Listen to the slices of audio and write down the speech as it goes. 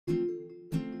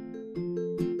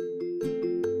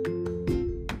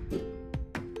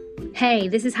Hey,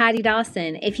 this is Heidi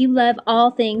Dawson. If you love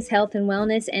all things health and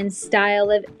wellness and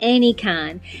style of any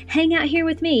kind, hang out here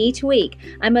with me each week.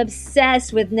 I'm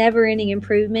obsessed with never-ending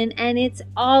improvement, and it's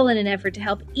all in an effort to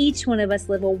help each one of us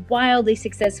live a wildly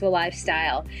successful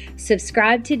lifestyle.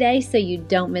 Subscribe today so you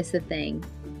don't miss a thing.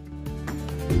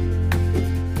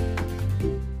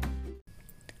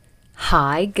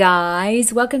 Hi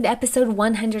guys, welcome to episode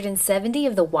 170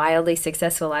 of the Wildly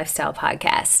Successful Lifestyle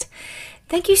Podcast.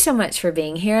 Thank you so much for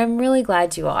being here. I'm really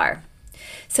glad you are.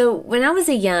 So when I was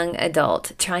a young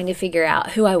adult trying to figure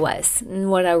out who I was and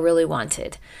what I really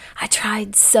wanted, I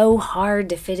tried so hard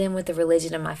to fit in with the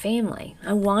religion of my family.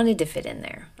 I wanted to fit in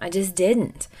there. I just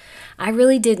didn't. I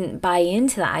really didn't buy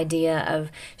into the idea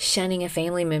of shunning a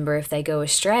family member if they go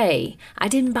astray. I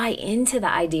didn't buy into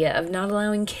the idea of not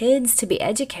allowing kids to be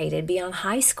educated beyond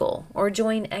high school or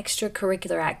join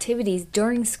extracurricular activities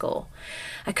during school.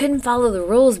 I couldn't follow the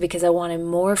rules because I wanted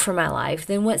more for my life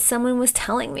than what someone was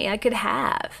telling me I could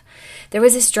have. There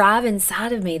was this drive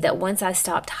inside of me that once I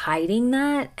stopped hiding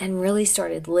that and really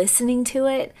started listening to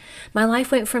it, my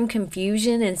life went from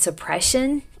confusion and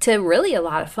suppression to really a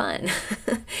lot of fun.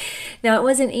 Now, it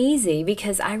wasn't easy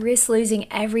because I risked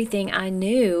losing everything I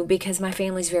knew because my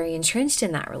family's very entrenched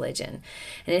in that religion,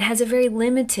 and it has a very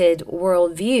limited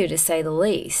worldview, to say the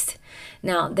least.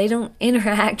 Now, they don't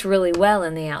interact really well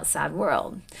in the outside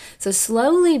world. So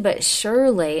slowly but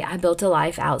surely, I built a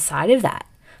life outside of that.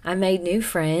 I made new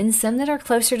friends, some that are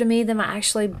closer to me than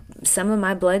some of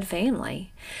my blood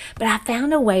family. But I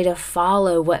found a way to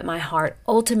follow what my heart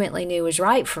ultimately knew was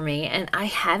right for me, and I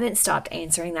haven't stopped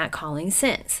answering that calling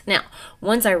since. Now,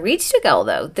 once I reached a goal,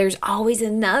 though, there's always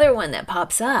another one that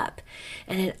pops up,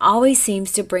 and it always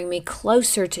seems to bring me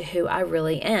closer to who I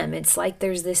really am. It's like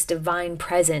there's this divine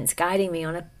presence guiding me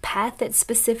on a path that's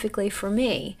specifically for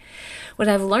me. What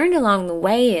I've learned along the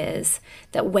way is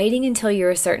that waiting until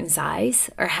you're a certain size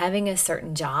or having a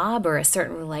certain job or a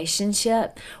certain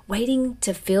relationship, waiting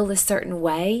to feel a certain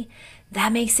way,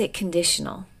 that makes it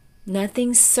conditional.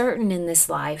 Nothing's certain in this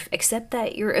life except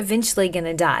that you're eventually going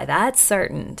to die. That's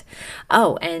certain.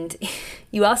 Oh, and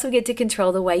you also get to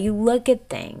control the way you look at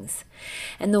things.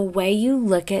 And the way you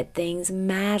look at things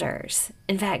matters.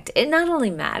 In fact, it not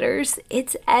only matters,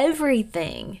 it's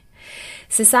everything.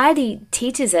 Society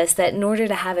teaches us that in order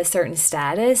to have a certain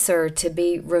status or to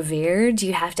be revered,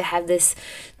 you have to have this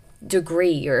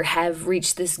degree or have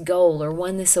reached this goal or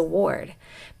won this award.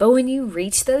 But when you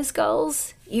reach those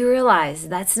goals, you realize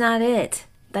that's not it.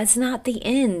 That's not the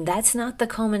end. That's not the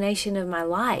culmination of my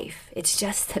life. It's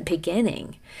just the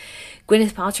beginning.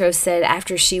 Gwyneth Paltrow said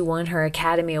after she won her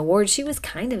Academy Award, she was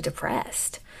kind of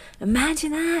depressed.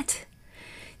 Imagine that.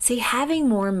 See, having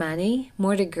more money,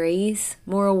 more degrees,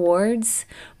 more awards,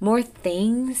 more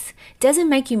things doesn't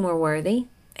make you more worthy.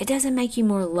 It doesn't make you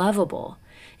more lovable.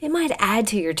 It might add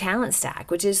to your talent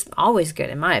stack, which is always good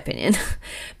in my opinion,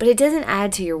 but it doesn't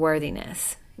add to your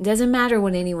worthiness. It doesn't matter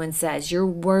what anyone says. You're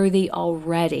worthy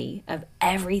already of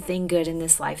everything good in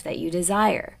this life that you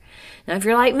desire. Now, if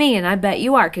you're like me, and I bet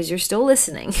you are because you're still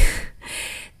listening,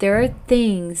 there are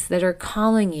things that are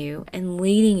calling you and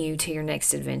leading you to your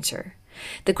next adventure.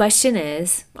 The question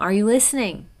is, are you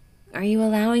listening? Are you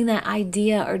allowing that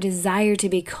idea or desire to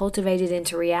be cultivated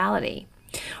into reality?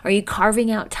 Are you carving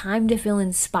out time to feel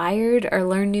inspired or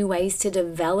learn new ways to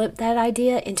develop that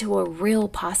idea into a real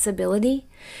possibility?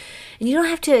 And you don't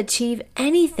have to achieve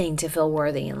anything to feel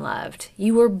worthy and loved.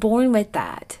 You were born with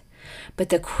that. But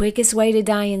the quickest way to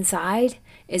die inside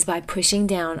is by pushing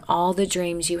down all the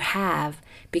dreams you have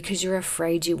because you're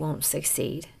afraid you won't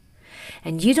succeed.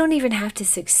 And you don't even have to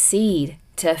succeed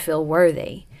to feel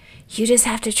worthy. You just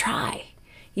have to try.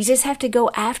 You just have to go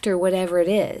after whatever it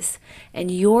is.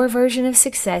 And your version of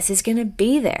success is going to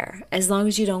be there as long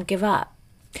as you don't give up.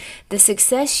 The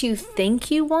success you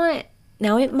think you want,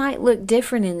 now it might look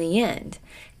different in the end.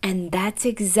 And that's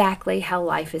exactly how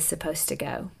life is supposed to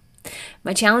go.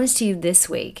 My challenge to you this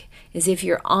week is if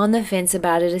you're on the fence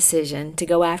about a decision to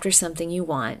go after something you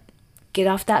want, get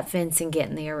off that fence and get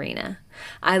in the arena.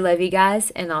 I love you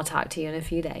guys, and I'll talk to you in a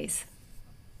few days.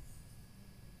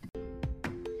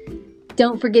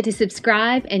 Don't forget to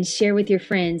subscribe and share with your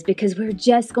friends because we're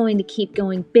just going to keep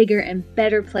going bigger and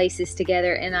better places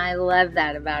together, and I love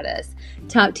that about us.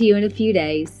 Talk to you in a few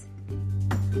days.